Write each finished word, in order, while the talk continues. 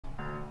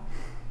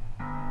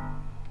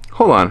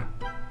Hold on.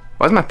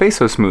 Why is my face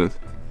so smooth?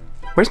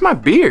 Where's my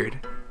beard?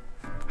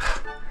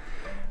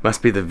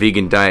 Must be the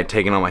vegan diet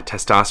taking all my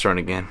testosterone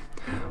again.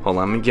 Hold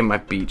on, let me get my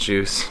beet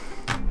juice.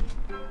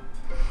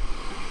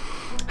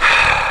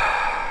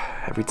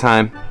 Every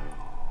time.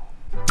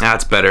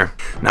 That's better.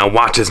 Now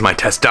watch as my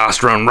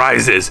testosterone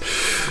rises.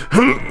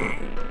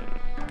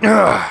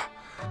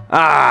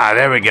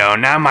 There we go.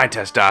 Now my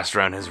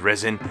testosterone has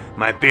risen.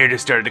 My beard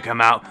has started to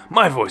come out.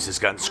 My voice has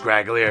gotten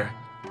scragglier.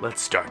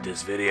 Let's start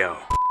this video.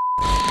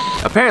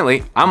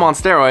 Apparently, I'm on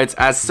steroids,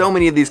 as so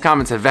many of these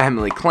comments have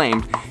vehemently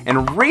claimed,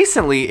 and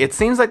recently it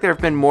seems like there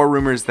have been more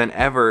rumors than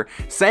ever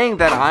saying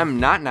that I'm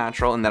not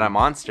natural and that I'm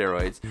on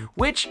steroids,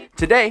 which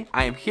today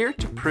I am here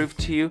to prove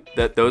to you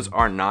that those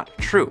are not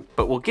true.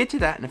 But we'll get to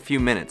that in a few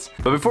minutes.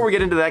 But before we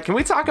get into that, can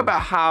we talk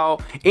about how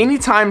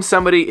anytime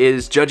somebody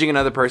is judging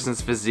another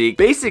person's physique,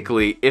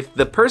 basically if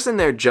the person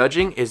they're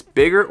judging is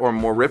bigger or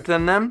more ripped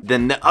than them,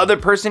 then the other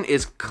person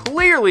is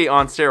clearly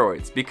on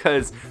steroids,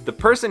 because the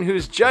person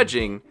who's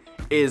judging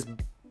is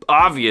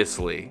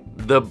obviously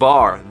the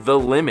bar, the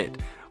limit,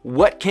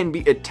 what can be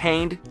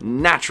attained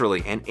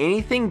naturally, and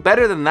anything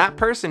better than that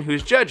person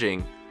who's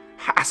judging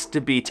has to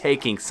be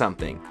taking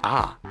something.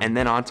 And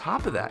then on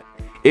top of that,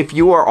 if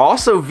you are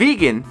also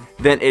vegan,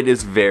 then it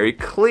is very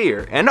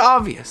clear and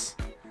obvious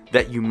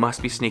that you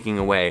must be sneaking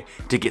away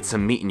to get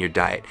some meat in your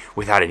diet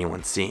without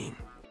anyone seeing.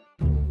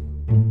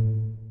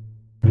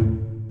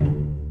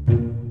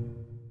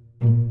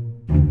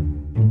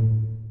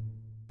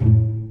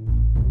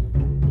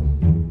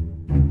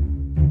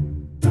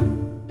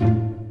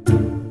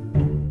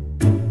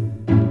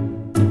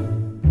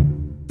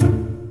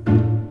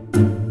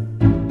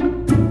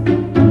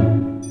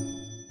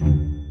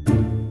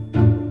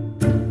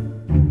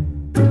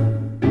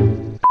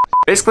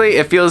 Basically,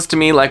 it feels to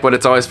me like what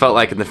it's always felt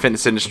like in the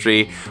fitness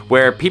industry,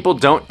 where people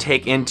don't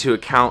take into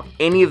account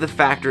any of the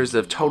factors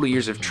of total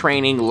years of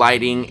training,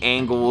 lighting,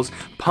 angles,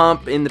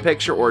 pump in the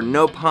picture or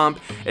no pump,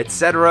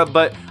 etc.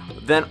 But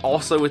then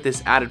also with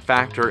this added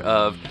factor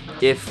of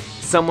if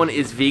someone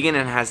is vegan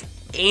and has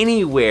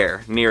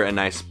anywhere near a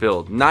nice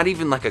build, not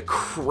even like a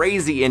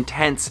crazy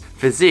intense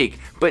physique,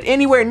 but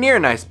anywhere near a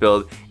nice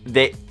build,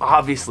 they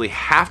obviously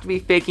have to be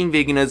faking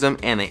veganism,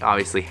 and they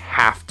obviously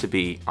have to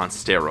be on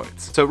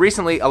steroids. So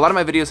recently, a lot of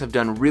my videos have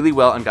done really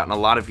well and gotten a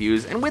lot of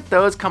views, and with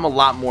those come a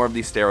lot more of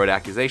these steroid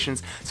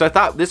accusations. So I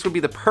thought this would be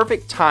the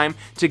perfect time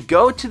to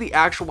go to the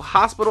actual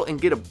hospital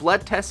and get a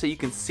blood test so you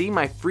can see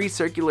my free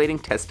circulating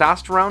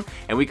testosterone,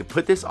 and we could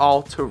put this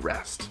all to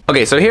rest.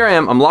 Okay, so here I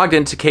am. I'm logged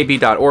into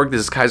kb.org.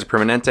 This is Kaiser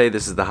Permanente.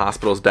 This is the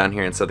hospitals down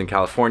here in Southern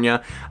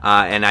California,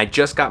 and I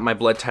just got my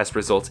blood test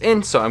results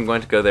in, so I'm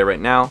going to go there right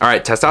now. All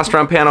right,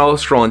 testosterone panel,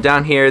 scrolling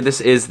down here. This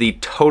is the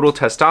total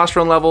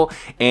testosterone level,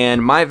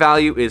 and my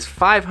value is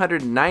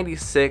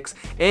 596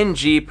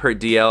 ng per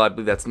dl. I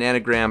believe that's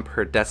nanogram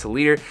per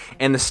deciliter,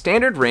 and the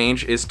standard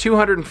range is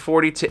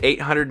 240 to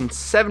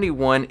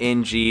 871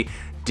 ng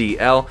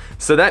dl.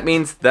 So that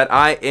means that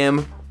I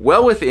am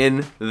well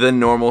within the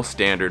normal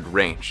standard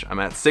range.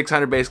 I'm at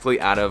 600 basically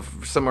out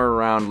of somewhere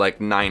around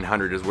like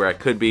 900 is where I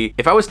could be.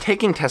 If I was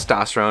taking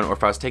testosterone, or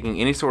if I was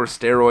taking any sort of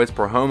steroids,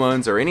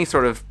 hormones, or any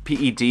sort of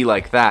PED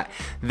like that,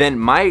 then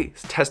my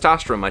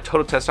testosterone, my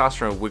total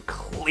testosterone would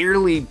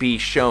clearly be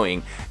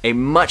showing a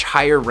much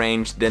higher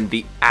range than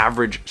the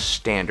average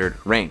standard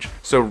range.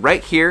 So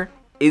right here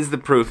is the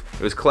proof.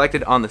 It was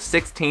collected on the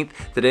 16th.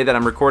 The day that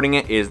I'm recording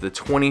it is the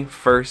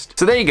 21st.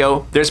 So there you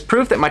go. There's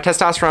proof that my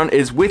testosterone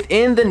is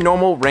within the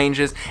normal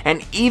ranges,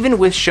 and even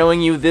with showing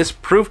you this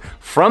proof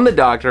from the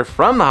doctor,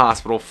 from the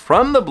hospital,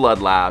 from the blood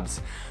labs,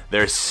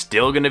 there's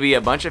still gonna be a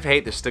bunch of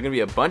hate. There's still gonna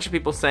be a bunch of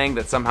people saying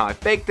that somehow I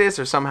faked this,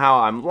 or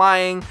somehow I'm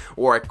lying,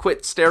 or I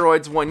quit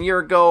steroids 1 year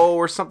ago,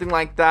 or something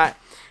like that.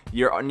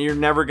 You're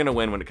never gonna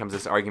win when it comes to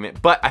this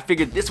argument, but I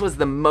figured this was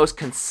the most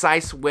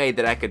concise way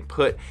that I could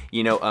put,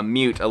 you know, a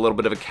little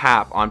bit of a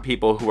cap on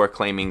people who are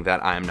claiming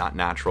that I am not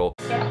natural.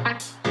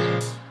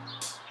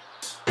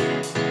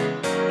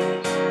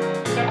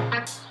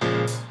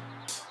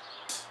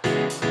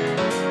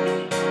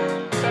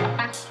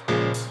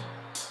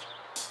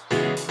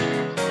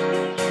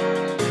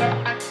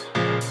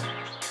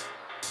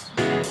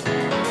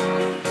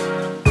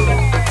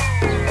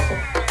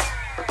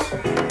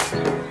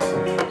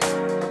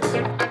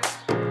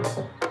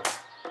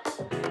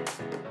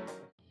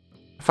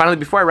 Finally,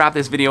 before I wrap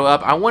this video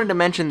up, I wanted to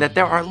mention that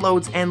there are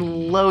loads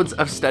and loads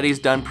of studies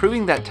done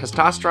proving that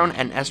testosterone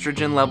and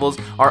estrogen levels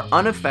are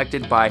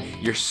unaffected by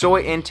your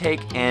soy intake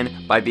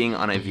and by being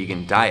on a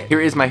vegan diet.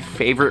 Here is my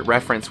favorite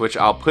reference, which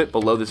I'll put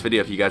below this video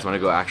if you guys want to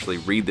go actually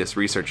read this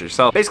research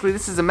yourself. Basically,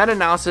 this is a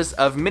meta-analysis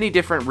of many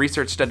different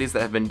research studies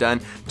that have been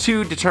done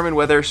to determine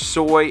whether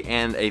soy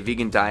and a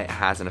vegan diet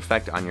has an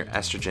effect on your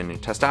estrogen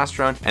and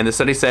testosterone. And the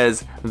study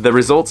says the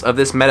results of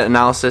this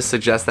meta-analysis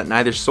suggest that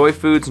neither soy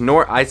foods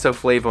nor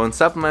isoflavone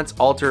supplements supplements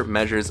alter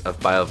measures of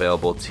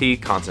bioavailable T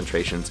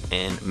concentrations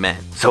in men.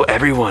 So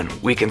everyone,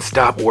 we can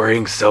stop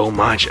worrying so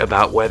much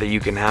about whether you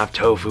can have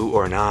tofu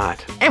or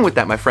not. And with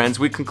that, my friends,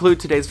 we conclude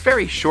today's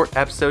very short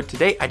episode.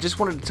 Today, I just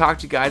wanted to talk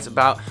to you guys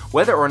about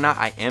whether or not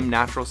I am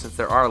natural, since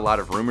there are a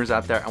lot of rumors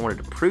out there. I wanted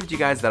to prove to you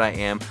guys that I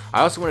am.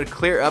 I also wanted to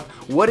clear up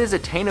what is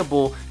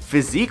attainable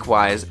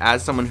physique-wise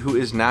as someone who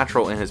is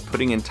natural and is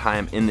putting in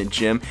time in the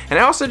gym. And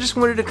I also just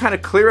wanted to kind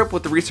of clear up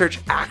what the research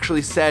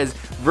actually says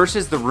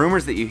versus the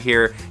rumors that you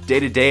hear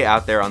day to day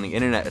out there on the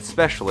internet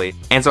especially.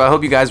 And so I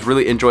hope you guys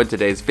really enjoyed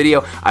today's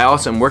video. I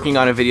also am working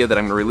on a video that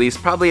I'm gonna release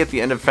probably at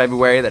the end of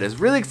February that is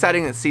really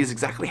exciting, that sees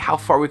exactly how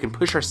far we can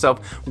push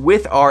ourselves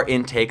with our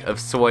intake of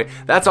soy.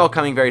 That's all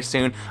coming very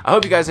soon. I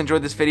hope you guys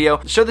enjoyed this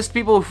video. Show this to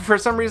people who for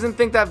some reason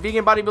think that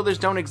vegan bodybuilders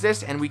don't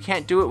exist and we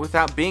can't do it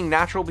without being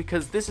natural,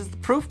 because this is the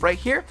proof right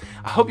here.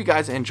 I hope you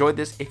guys enjoyed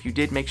this. If you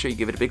did, make sure you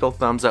give it a big old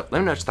thumbs up. Let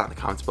me know what you thought in the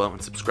comments below, and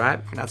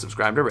subscribe if you're not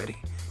subscribed already.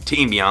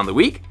 Team Beyond the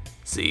Week,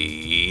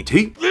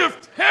 CT.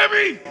 Lift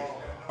heavy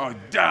or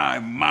die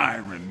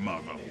Myron,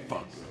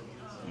 motherfucker.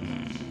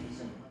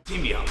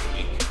 Team Beyond the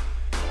Week,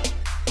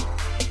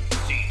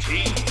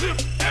 CT.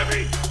 Lift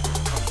heavy